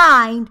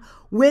humankind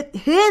with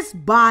his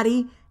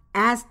body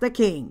as the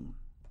king.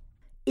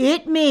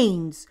 It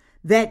means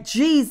that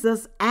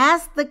Jesus,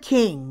 as the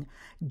king,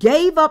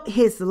 gave up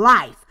his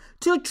life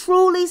to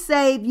truly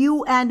save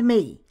you and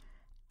me,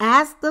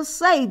 as the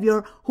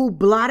Savior who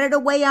blotted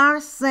away our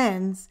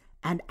sins,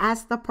 and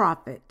as the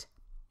prophet.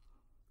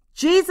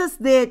 Jesus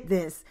did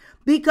this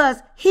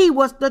because he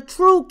was the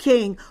true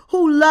king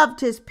who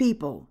loved his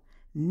people,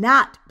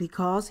 not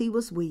because he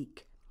was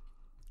weak.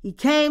 He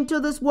came to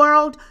this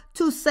world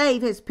to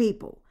save his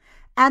people,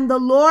 and the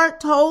Lord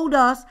told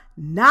us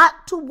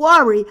not to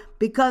worry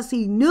because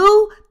he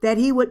knew that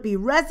he would be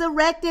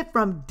resurrected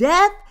from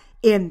death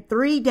in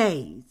 3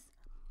 days.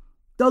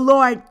 The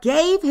Lord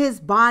gave his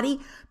body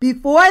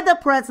before the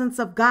presence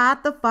of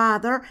God the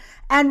Father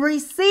and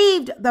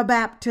received the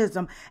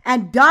baptism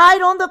and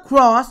died on the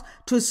cross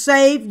to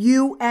save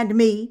you and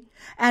me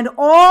and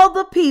all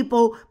the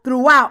people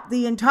throughout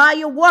the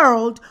entire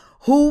world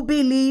who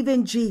believe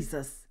in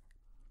Jesus.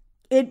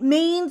 It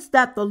means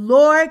that the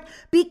Lord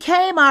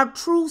became our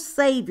true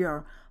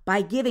Savior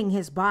by giving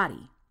his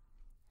body.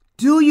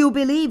 Do you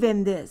believe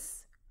in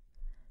this?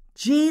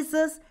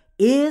 Jesus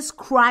is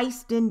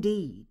Christ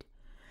indeed.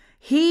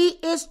 He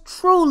is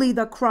truly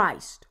the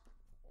Christ.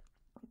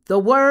 The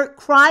word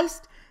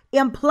Christ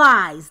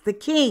implies the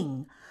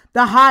king,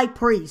 the high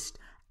priest,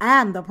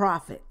 and the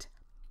prophet.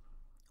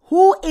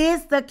 Who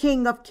is the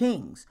King of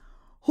Kings?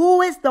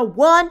 Who is the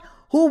one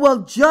who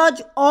will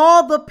judge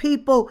all the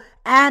people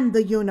and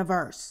the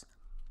universe?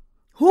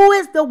 Who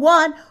is the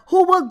one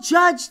who will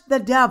judge the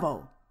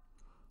devil?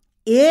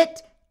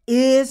 It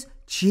is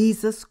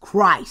Jesus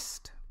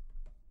Christ.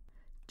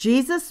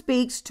 Jesus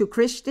speaks to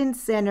Christian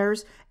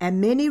sinners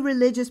and many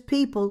religious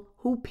people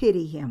who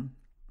pity him.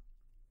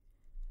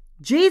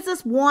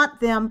 Jesus wants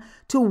them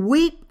to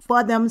weep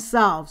for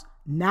themselves,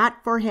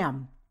 not for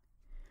him.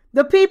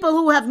 The people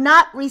who have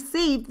not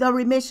received the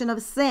remission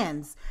of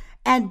sins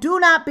and do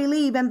not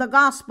believe in the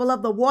gospel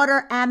of the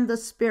water and the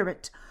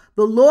Spirit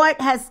the Lord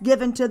has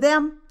given to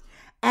them,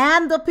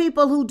 and the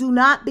people who do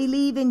not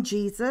believe in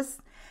Jesus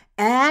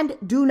and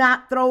do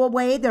not throw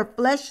away their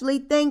fleshly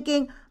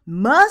thinking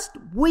must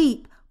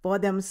weep for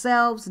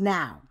themselves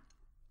now.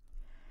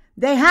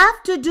 They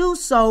have to do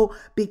so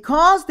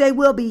because they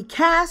will be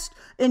cast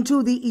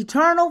into the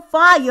eternal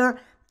fire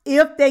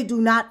if they do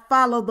not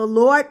follow the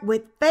Lord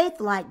with faith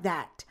like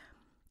that,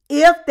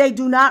 if they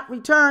do not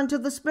return to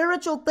the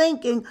spiritual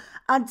thinking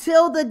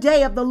until the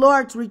day of the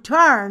Lord's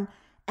return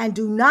and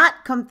do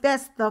not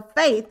confess the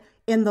faith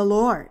in the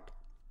Lord.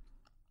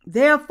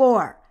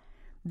 Therefore,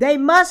 they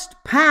must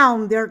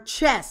pound their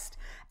chest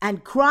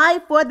and cry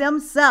for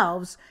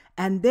themselves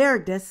and their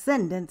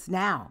descendants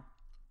now.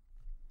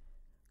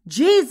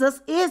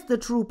 Jesus is the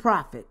true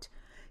prophet.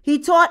 He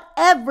taught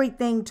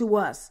everything to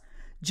us.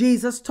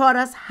 Jesus taught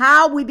us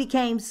how we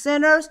became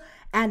sinners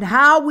and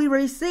how we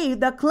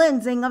received the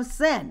cleansing of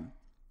sin.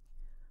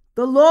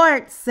 The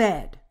Lord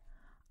said,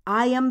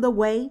 "I am the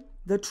way,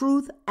 the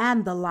truth,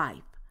 and the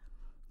life.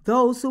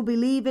 Those who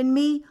believe in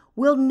me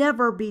will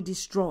never be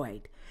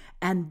destroyed,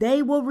 and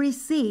they will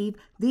receive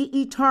the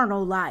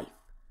eternal life.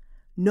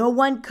 No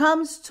one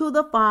comes to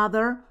the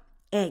Father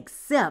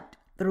except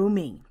through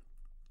me."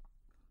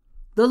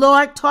 The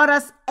Lord taught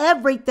us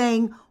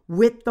everything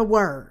with the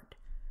Word.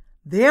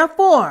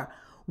 Therefore,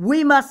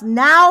 we must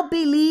now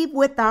believe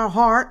with our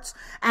hearts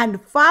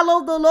and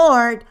follow the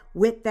Lord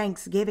with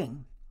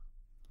thanksgiving.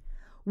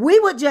 We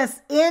would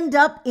just end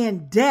up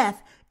in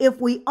death if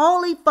we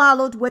only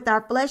followed with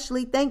our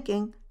fleshly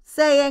thinking,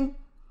 saying,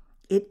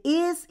 "It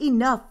is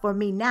enough for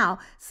me now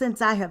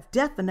since I have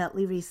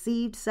definitely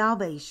received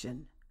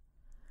salvation."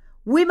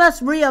 We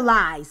must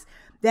realize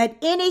that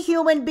any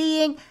human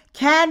being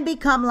can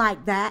become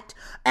like that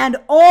and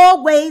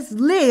always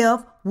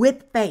live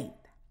with faith.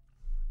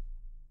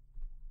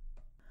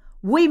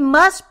 We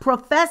must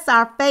profess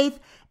our faith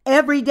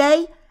every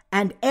day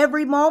and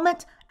every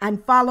moment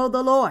and follow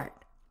the Lord.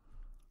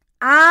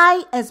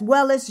 I, as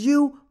well as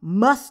you,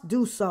 must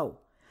do so.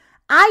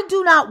 I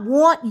do not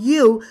want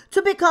you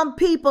to become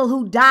people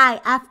who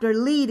die after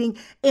leading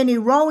an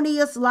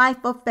erroneous life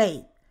of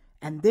faith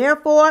and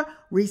therefore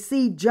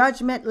receive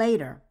judgment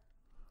later.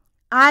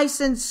 I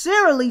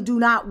sincerely do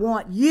not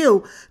want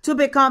you to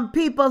become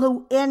people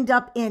who end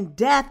up in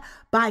death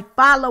by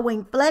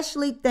following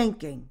fleshly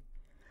thinking.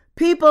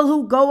 People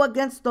who go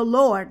against the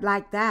Lord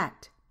like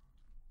that.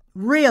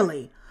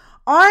 Really,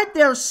 aren't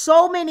there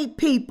so many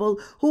people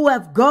who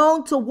have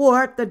gone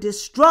toward the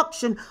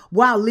destruction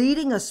while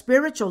leading a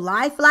spiritual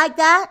life like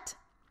that?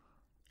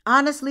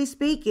 Honestly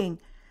speaking,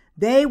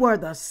 they were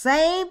the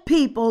same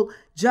people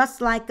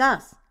just like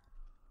us,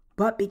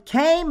 but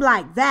became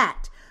like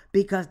that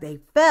because they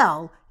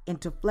fell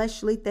into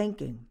fleshly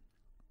thinking.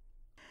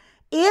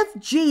 If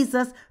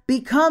Jesus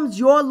becomes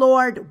your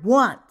Lord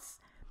once,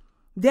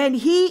 then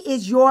he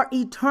is your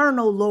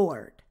eternal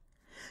Lord.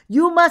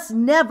 You must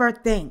never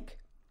think,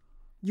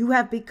 "You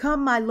have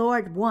become my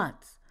Lord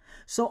once,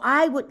 so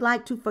I would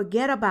like to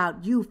forget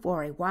about you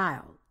for a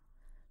while.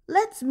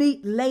 Let's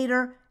meet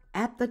later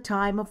at the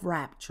time of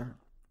rapture."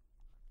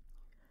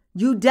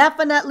 You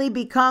definitely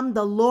become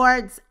the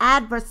Lord's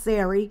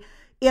adversary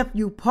if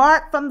you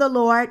part from the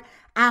Lord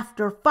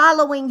after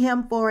following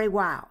him for a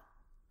while.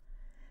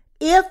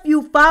 If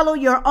you follow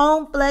your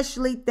own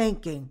fleshly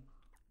thinking,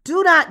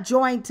 do not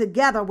join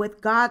together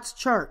with God's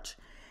church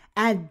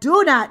and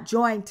do not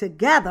join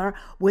together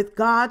with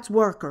God's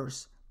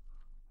workers.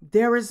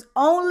 There is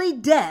only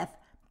death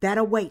that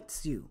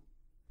awaits you.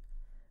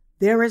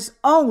 There is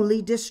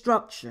only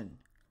destruction.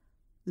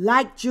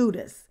 Like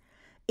Judas,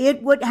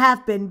 it would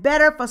have been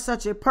better for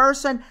such a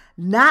person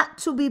not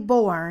to be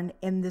born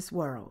in this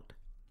world.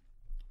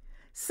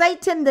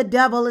 Satan, the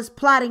devil, is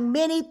plotting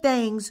many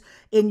things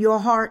in your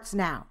hearts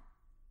now.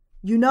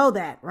 You know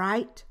that,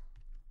 right?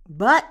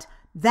 But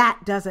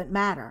that doesn't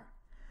matter.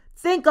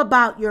 Think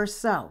about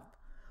yourself.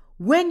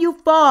 When you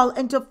fall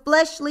into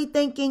fleshly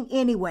thinking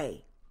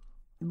anyway,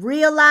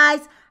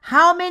 realize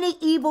how many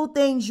evil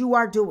things you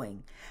are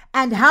doing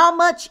and how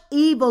much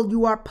evil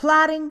you are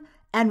plotting,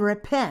 and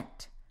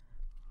repent.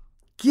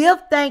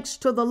 Give thanks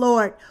to the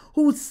Lord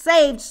who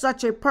saved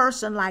such a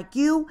person like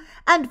you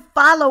and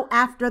follow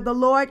after the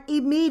Lord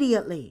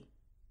immediately.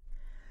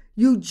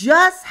 You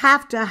just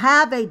have to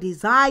have a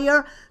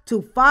desire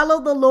to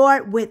follow the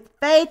Lord with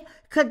faith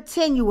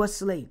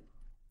continuously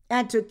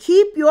and to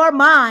keep your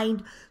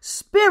mind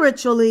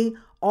spiritually,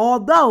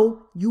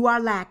 although you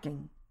are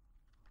lacking.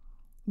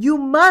 You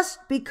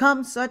must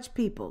become such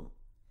people.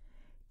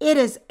 It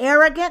is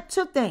arrogant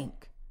to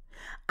think,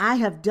 "I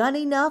have done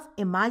enough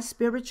in my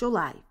spiritual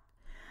life.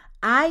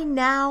 I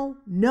now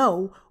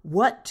know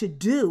what to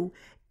do,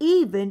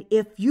 even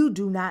if you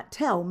do not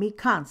tell me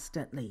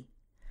constantly.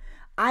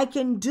 I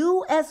can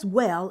do as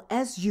well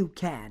as you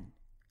can."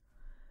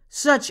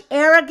 Such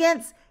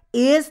arrogance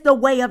is the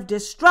way of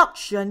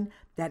destruction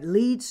that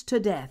leads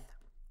to death.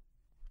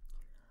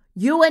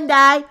 You and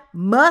I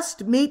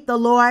must meet the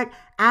Lord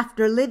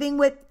after living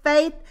with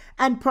faith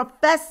and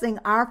professing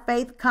our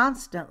faith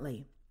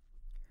constantly.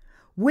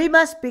 We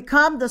must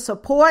become the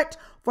support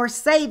for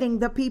saving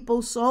the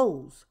people's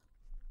souls.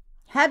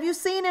 Have you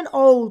seen an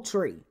old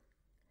tree?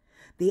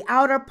 The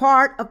outer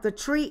part of the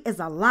tree is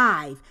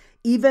alive,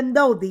 even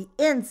though the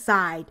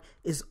inside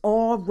is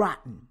all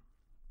rotten.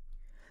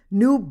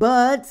 New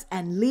buds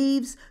and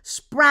leaves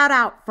sprout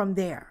out from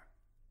there.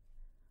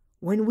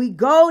 When we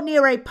go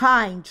near a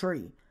pine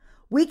tree,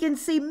 we can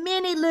see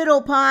many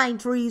little pine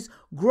trees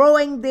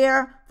growing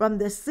there from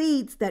the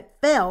seeds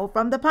that fell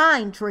from the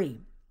pine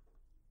tree.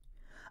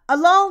 A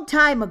long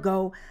time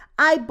ago,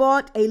 I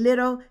bought a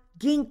little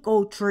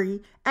ginkgo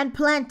tree and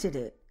planted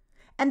it,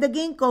 and the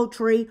ginkgo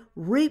tree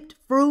reaped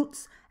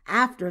fruits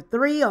after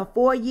 3 or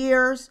 4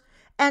 years,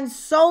 and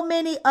so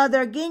many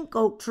other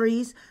ginkgo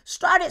trees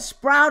started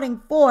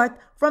sprouting forth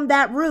from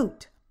that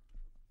root.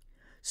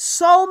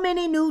 So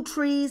many new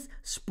trees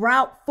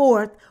sprout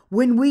forth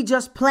when we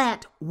just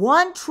plant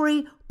one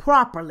tree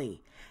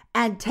properly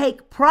and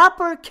take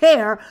proper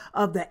care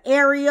of the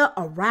area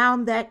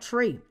around that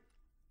tree.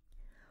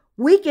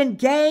 We can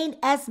gain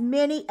as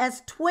many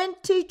as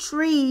 20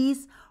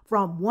 trees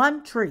from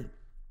one tree.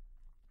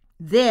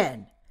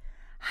 Then,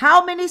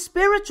 how many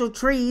spiritual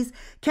trees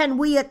can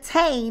we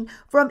attain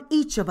from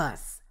each of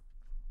us?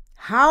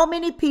 How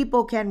many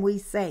people can we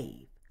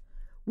save?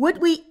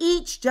 Would we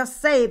each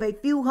just save a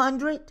few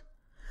hundred?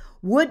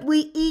 Would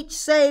we each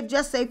save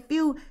just a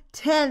few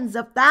tens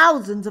of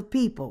thousands of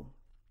people?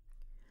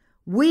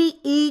 We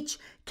each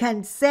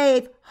can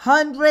save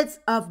hundreds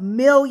of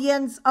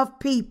millions of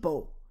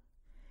people.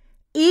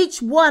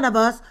 Each one of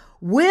us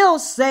will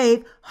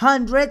save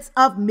hundreds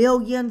of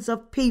millions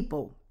of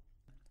people.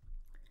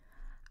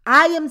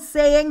 I am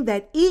saying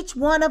that each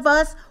one of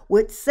us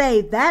would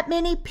save that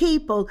many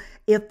people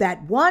if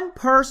that one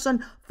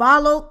person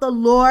followed the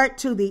Lord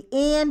to the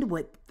end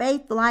with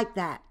faith like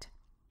that.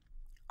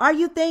 Are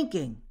you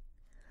thinking,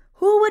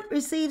 who would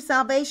receive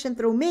salvation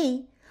through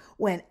me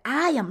when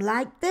I am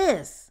like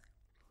this?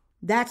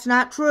 That's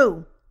not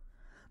true.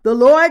 The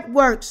Lord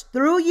works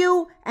through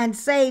you and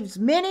saves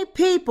many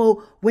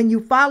people when you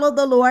follow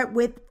the Lord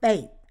with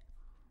faith.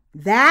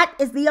 That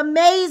is the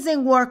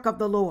amazing work of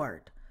the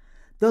Lord.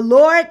 The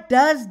Lord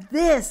does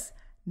this,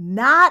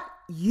 not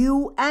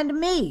you and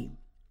me.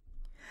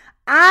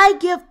 I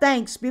give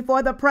thanks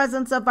before the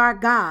presence of our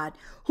God,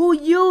 who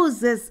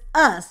uses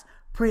us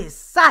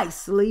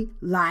precisely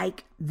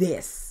like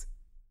this.